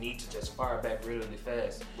absolute need to just fire back really, really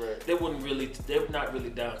fast. Right. They're not really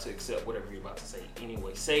down to accept whatever you're about to say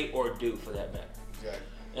anyway, say or do for that matter. Exactly.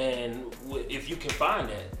 And if you can find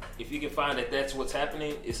that that's what's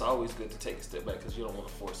happening, it's always good to take a step back because you don't want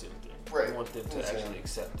to force anything. Right. You want them to actually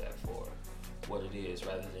accept that for what it is,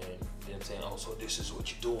 rather than them saying, "Oh, so this is what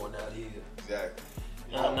you're doing out here." Exactly.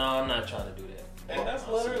 No, I'm not trying to do that. And that's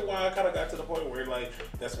literally why I kind of got to the point where, like,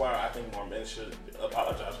 that's why I think more men should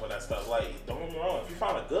apologize for that stuff. Like, don't get me wrong, if you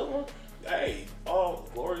find a good one, hey, all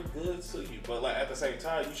glory good to you. But, like, at the same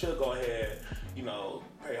time, you should go ahead, you know,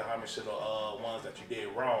 pay homage to the ones that you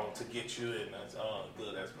did wrong to get you in a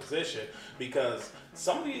good as position. Because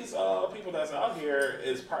some of these people that's out here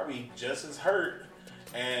is probably just as hurt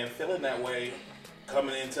and feeling that way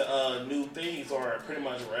coming into new things, or pretty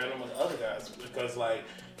much random with other guys. Because, like,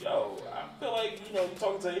 yo, I feel like, you know, you're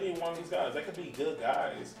talking to any one of these guys, they could be good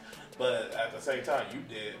guys, But at the same time, you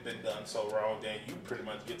been done so wrong, then you pretty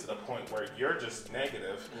much get to the point where you're just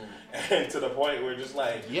negative, and to the point where just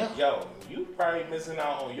like, yo, you probably missing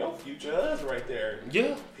out on your future husband right there.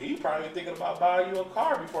 Yeah. He probably thinking about buying you a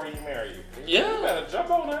car before he marry you. Yeah. You better jump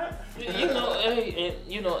on that.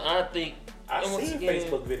 I think I've seen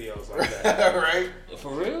Facebook videos like that. Right?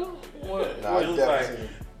 For real? What? Nah, It was like,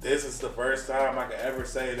 this is the first time I could ever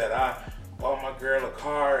say that I bought my girl a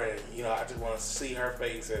car, and I just want to see her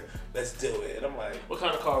face, and let's do it. And I'm like, what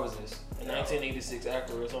kind of car was this? A 1986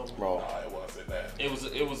 Acura or something? Bro, no, it wasn't that. It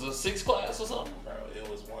was a 6 Class or something. Bro, it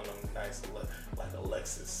was one of them nice, like a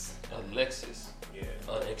Lexus. A Lexus.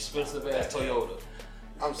 Yeah. An expensive ass Toyota.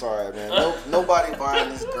 I'm sorry, man. Nobody buying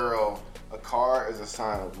this girl a car is a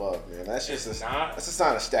sign of love, man. That's just that's a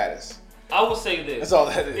sign of status. I would say this. That's all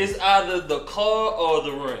that is. It's either the car or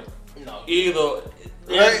the ring. No. Either.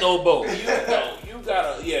 There's no both. You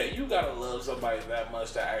gotta love somebody that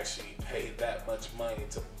much to actually pay that much money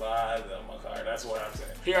to buy them a car. That's what I'm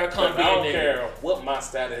saying. Here I come. I don't care what my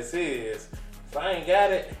status is. If I ain't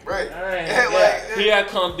got it, right? I ain't got it. Here I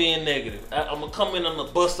come being negative. I'm gonna come in. I'm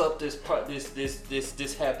gonna bust up this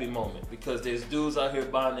happy moment because there's dudes out here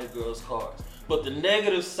buying their girls cars. But the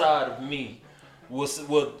negative side of me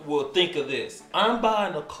will think of this. I'm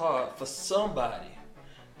buying a car for somebody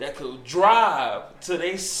that could drive to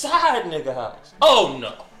their side nigga house. Oh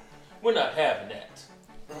no, we're not having that.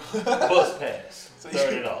 Bus pass,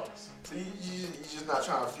 $30. So you just not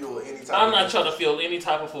trying to fuel any type I'm not trying to feel any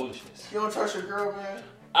type of foolishness. You don't trust your girl, man?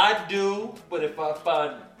 I do, but if I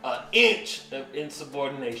find an inch of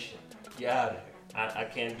insubordination, get out of here. I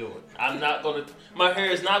can't do it. I'm not gonna. My hair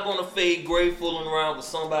is not gonna fade gray fooling around with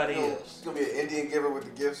somebody else. It's gonna be an Indian giver with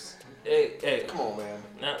the gifts. Hey, come on, man.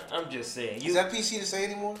 Now, I'm just saying. Is that PC to say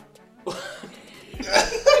anymore? Yeah, bro,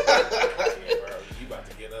 you about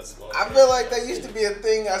to get us going. I feel like that used to be a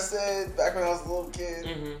thing I said back when I was a little kid.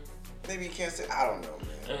 Mm-hmm. Maybe you can't say. I don't know,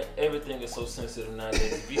 man. Everything is so sensitive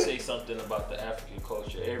nowadays. If you say something about the African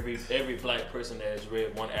culture, every black person that has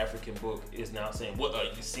read one African book is now saying, "What are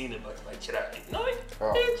you seen it?" Like, get out. No,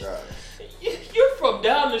 bitch, God. You're from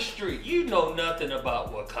down the street. You know nothing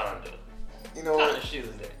about Wakanda. You know what kind of shit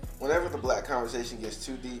is that? Whenever the black conversation gets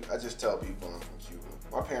too deep, I just tell people I'm from Cuba.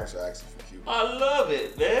 My parents are actually from Cuba. I love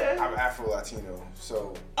it, man. I'm Afro-Latino,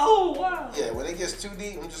 so... Oh, wow. Yeah, when it gets too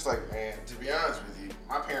deep, I'm just like, man, to be honest with you,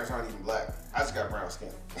 my parents aren't even black. I just got brown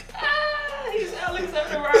skin. He's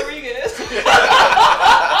Alexander Rodriguez.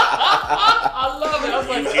 I love it. I was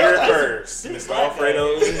like, you hear it first. Mr.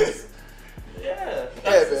 Alfredo. Yeah.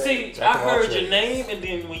 Man. See, I heard your name, and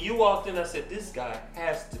then when you walked in, I said, this guy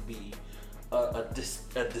has to be a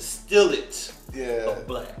distillate of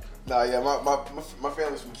black. Nah, yeah, my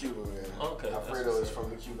family's from Cuba, man. Okay. Alfredo is from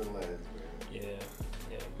the Cuban lands, man. Yeah.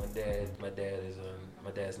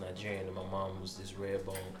 My dad's Nigerian, and my mom was this red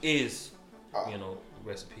bone. Rest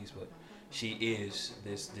in peace, but she is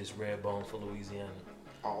this red bone for Louisiana.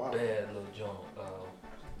 Oh wow. Bad little John.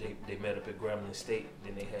 They met up at Grambling State.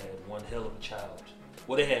 Then they had one hell of a child.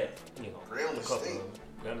 Well, they had Grambling State.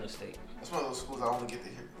 Grambling State. That's one of those schools I only get to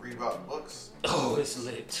read about in books. Oh, it's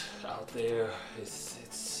lit out there. It's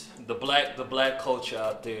the black culture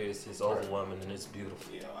out there is overwhelming and it's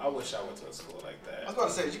beautiful. Yeah, I wish I went to a school like that. I was about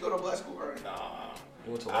to say, did you go to a black school, right? Nah.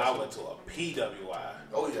 You went to I went to a PWI.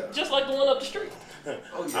 Oh yeah. Just like the one up the street.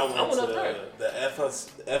 Oh yeah. I went to the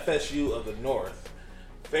FSU of the North,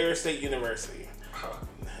 Ferris State University.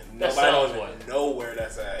 Nobody don't know where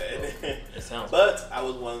that's at. It sounds. But I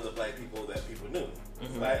was one of the black people that people knew.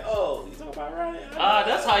 It's like, oh, you talking about Ryan?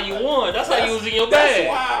 That's how you won. That's how you was in your bag. That's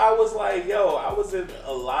why I was like, yo, I was in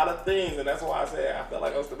a lot of things, and that's why I said I felt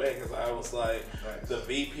like I was the man, because I was like the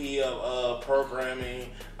VP of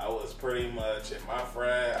programming. I was pretty much in my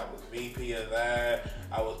frat. I was VP of that.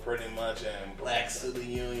 I was pretty much in Black Student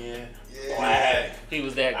Union. Yeah. Black. He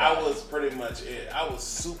was that guy. I was pretty much it. I was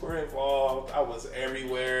super involved. I was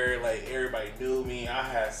everywhere. Like, everybody knew me. I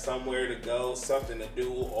had somewhere to go, something to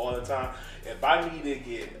do all the time. If I need to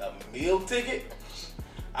get a meal ticket,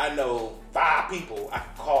 I know 5 people I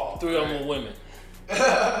can call. 3 of them were women.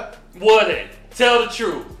 What then? Tell the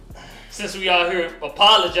truth. Since we out here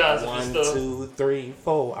apologizing for stuff. 1, 2, 3,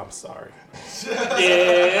 4. I'm sorry.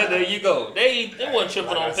 Yeah, there you go. They wasn't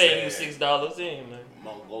tripping on paying you $6 in, man.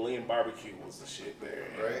 Mongolian barbecue was the shit there.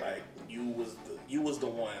 Right. Like, you was the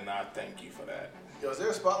one, and I thank you for that. Yo, is there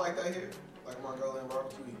a spot like that here? Like Mongolian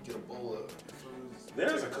barbecue, you can get a bowl of foods?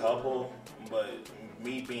 There's a couple, but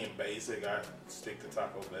me being basic, I stick to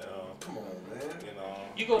Taco Bell. Come on, man. You know.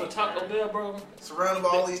 You go to Taco Bell, bro. Surrounded by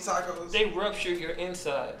all these tacos. They rupture your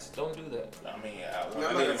insides. Don't do that. I mean, when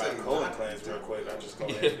I get my colon cleanse real quick, I just go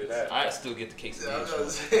ahead and do that. I still get the quesadilla. I was gonna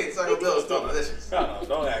say Taco Bell is still delicious.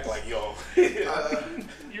 Don't act like y'all.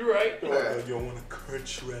 You're right. You don't want a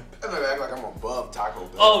crunch wrap. I'm not gonna act like I'm above Taco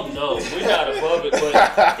Bell. Oh no, we're not above it.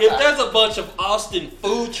 But if there's a bunch of Austin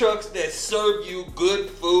food trucks that serve you good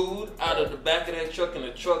food out of the back of that truck, and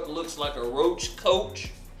the truck looks like a roach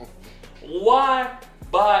coach, why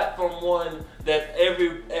buy it from one that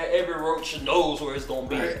every roach knows where it's gonna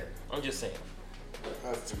be? Right. I'm just saying.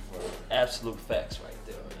 That's too funny. Absolute facts right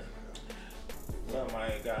there, man. Well,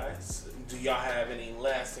 my guys, do y'all have any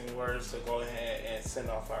lasting words to go ahead and send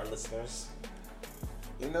off our listeners?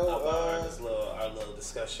 You know, our little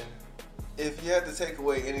discussion. If you had to take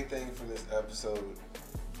away anything from this episode,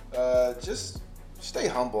 just stay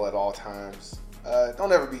humble at all times.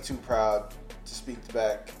 Don't ever be too proud to speak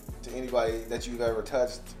back to anybody that you've ever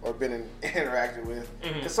touched or been interacted with,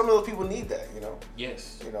 because some of those people need that, you know.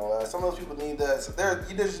 Yes. You know, some of those people need that. So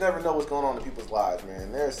you just never know what's going on in people's lives,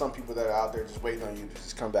 man. There are some people that are out there just waiting on you to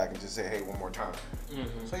just come back and just say, hey, one more time.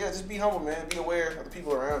 So yeah, just be humble, man. Be aware of the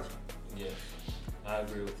people around you. Yeah, I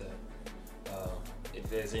agree with that. If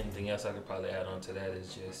there's anything else I could probably add on to that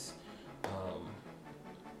is just,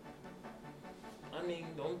 I mean,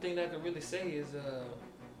 the only thing that I could really say is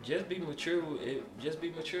just be mature. Just be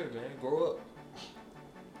mature, man. Grow up.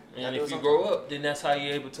 And if you grow up, then that's how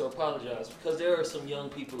you're able to apologize. Because there are some young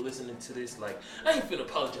people listening to this like, I ain't finna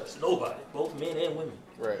apologize to nobody, both men and women.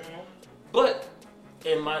 Right. But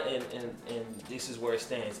and this is where it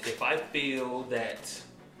stands. If I feel that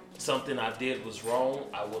something I did was wrong,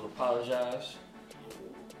 I will apologize.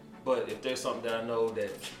 But if there's something that I know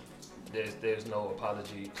that there's no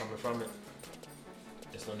apology coming from it,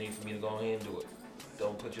 there's no need for me to go ahead and do it.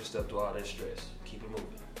 Don't put yourself through all that stress. Keep it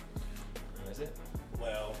moving. And that's it.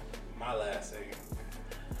 Well, my last thing.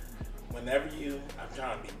 I'm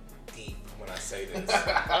trying to be deep when I say this.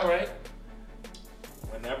 All right.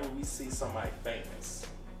 Whenever we see somebody famous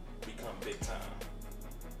become big time,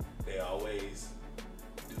 they always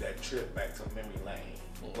do that trip back to memory lane,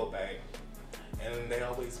 go back, and they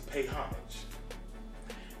always pay homage.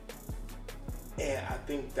 And I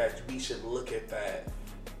think that we should look at that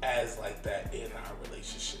as like that in our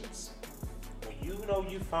relationships. When you know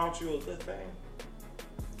you found you a good thing,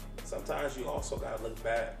 sometimes you also gotta look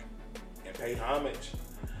back and pay homage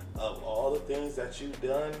of all the things that you've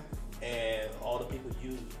done and all the people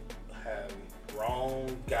you have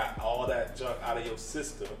wronged, got all that junk out of your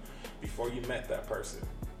system before you met that person.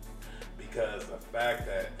 Because the fact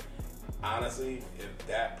that, honestly, if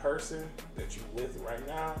that person that you with right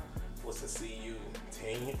now was to see you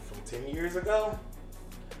 10 years ago,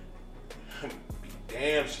 be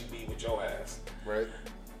damn she'd be with your ass. Right.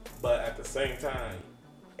 But at the same time,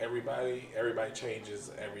 everybody changes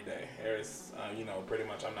every day. There's, pretty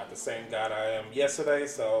much I'm not the same guy I am yesterday,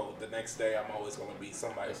 so the next day I'm always going to be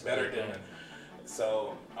somebody better than.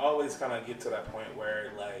 So I always kind of get to that point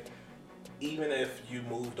where, like, even if you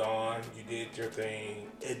moved on, you did your thing,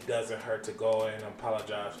 it doesn't hurt to go and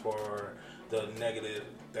apologize for the negative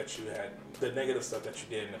that you had, the negative stuff that you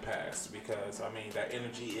did in the past. Because, I mean, that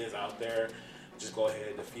energy is out there. Just go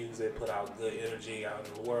ahead, diffuse it, put out good energy out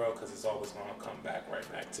in the world, because it's always going to come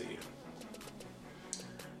right back to you.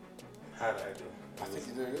 How did I do? I think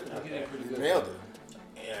you did good. Okay. You nailed it.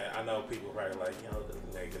 Yeah, I know people probably like, this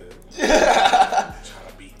negative. Trying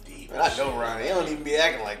to be deep. I know Ryan. He don't even be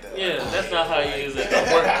acting like that. Yeah, that's not how he is at the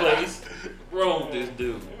workplace. Wrong with this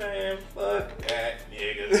dude. Man, fuck that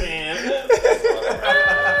nigga, man.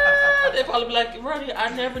 They probably be like, Roddy, I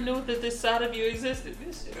never knew that this side of you existed.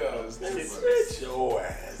 This shit. It's your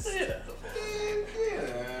ass.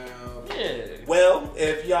 Yeah. Well,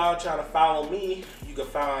 if y'all try to follow me, you can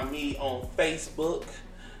find me on Facebook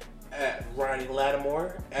at Ronnie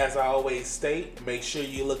Lattimore. As I always state, make sure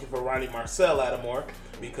you're looking for Ronnie Marcel Lattimore,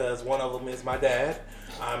 because one of them is my dad.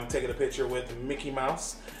 I'm taking a picture with Mickey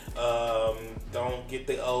Mouse. Don't get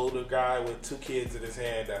the older guy with 2 kids in his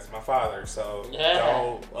hand. That's my father. So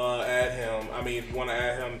don't add him. I mean, if you want to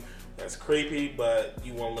add him, that's creepy, but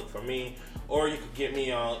you want to look for me. Or you can get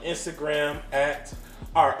me on Instagram at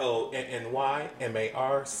RONNYMARCEL.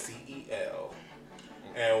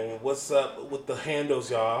 And what's up with the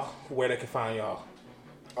handles, y'all? Where they can find y'all?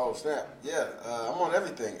 Oh, snap. Yeah, I'm on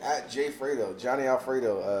everything. At J Fredo, Johnny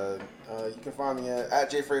Alfredo. You can find me at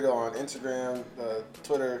J Fredo on Instagram,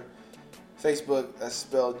 Twitter, Facebook, that's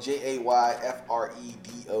spelled JAYFREDO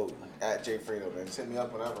at JFredo, man. Just hit me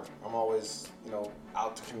up whenever. I'm always,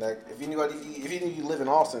 out to connect. If you live in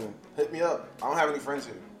Austin, hit me up. I don't have any friends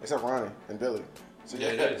here except Ronnie and Billy. So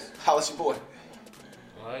holla at your boy.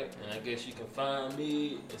 Alright, and I guess you can find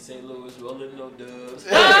me in St. Louis rolling no dubs.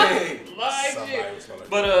 Hey!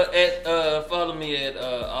 But follow me at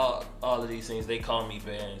all of these things. They call me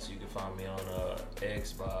Bands. You can find me on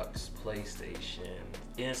Xbox, PlayStation,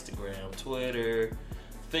 Instagram, Twitter,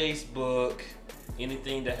 Facebook.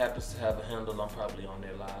 Anything that happens to have a handle, I'm probably on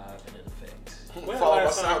there live and in effect. Follow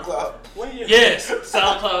my SoundCloud. Yes,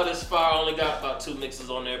 SoundCloud is fire. I only got about 2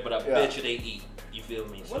 mixes on there, but I bet you they eat. You feel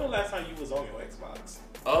me? When the last time you was on your Xbox?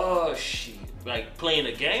 Oh shit! Like playing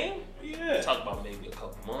a game? Yeah. Talk about maybe a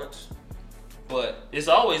couple months, but it's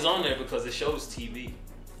always on there because it shows TV.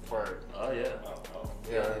 Word. Oh yeah.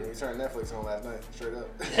 Yeah. You turned Netflix on last night, straight up.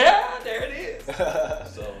 Yeah, there it is.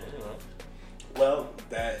 So Well,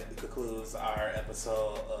 that concludes our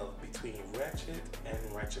episode of Between Ratchet and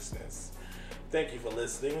Righteousness. Thank you for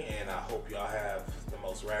listening, and I hope y'all have the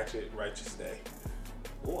most ratchet, righteous day.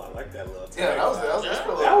 Oh, I like that little tag. Yeah,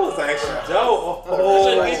 that was actually dope.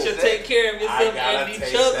 Get you take care of yourself and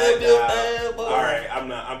each other. All right, I'm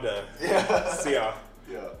done. Yeah. See y'all.